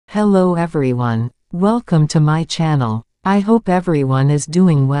Hello everyone. Welcome to my channel. I hope everyone is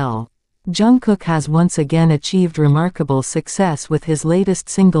doing well. Jungkook has once again achieved remarkable success with his latest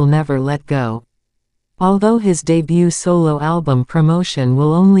single Never Let Go. Although his debut solo album promotion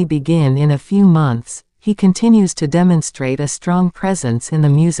will only begin in a few months, he continues to demonstrate a strong presence in the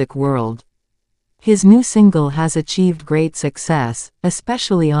music world. His new single has achieved great success,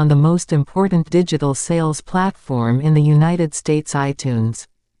 especially on the most important digital sales platform in the United States, iTunes.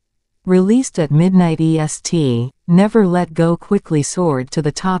 Released at midnight EST, Never Let Go quickly soared to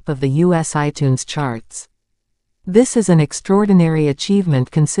the top of the US iTunes charts. This is an extraordinary achievement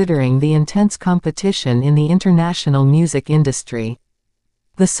considering the intense competition in the international music industry.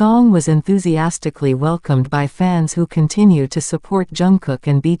 The song was enthusiastically welcomed by fans who continue to support Jungkook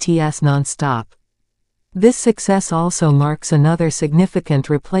and BTS non-stop. This success also marks another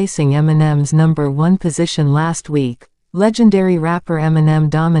significant, replacing Eminem's #1 position last week. Legendary rapper Eminem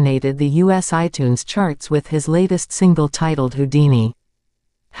dominated the US iTunes charts with his latest single titled Houdini.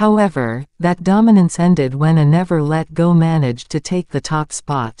 However, that dominance ended when a Never Let Go managed to take the top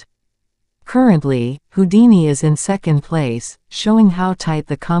spot. Currently, Houdini is in second place, showing how tight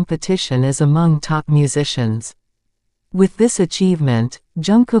the competition is among top musicians. With this achievement,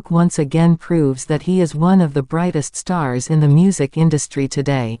 Jungkook once again proves that he is one of the brightest stars in the music industry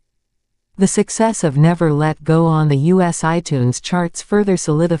today. The success of Never Let Go on the US iTunes charts further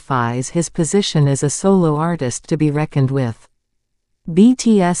solidifies his position as a solo artist to be reckoned with.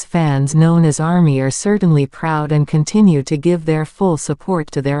 BTS fans known as ARMY are certainly proud and continue to give their full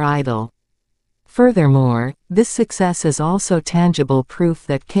support to their idol. Furthermore, this success is also tangible proof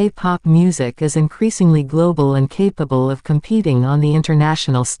that K-pop music is increasingly global and capable of competing on the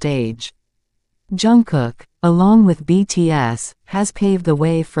international stage. Jungkook, along with BTS, has paved the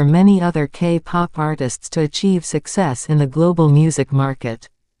way for many other K-pop artists to achieve success in the global music market.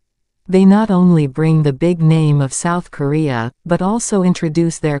 They not only bring the big name of South Korea, but also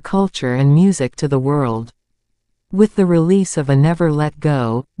introduce their culture and music to the world. With the release of a Never Let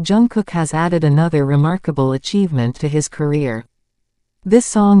Go, Jungkook has added another remarkable achievement to his career. This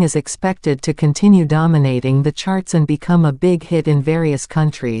song is expected to continue dominating the charts and become a big hit in various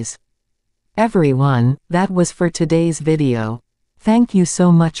countries. Everyone, that was for today's video. Thank you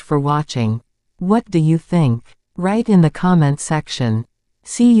so much for watching. What do you think? Write in the comment section.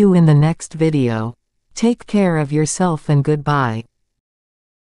 See you in the next video. Take care of yourself and goodbye.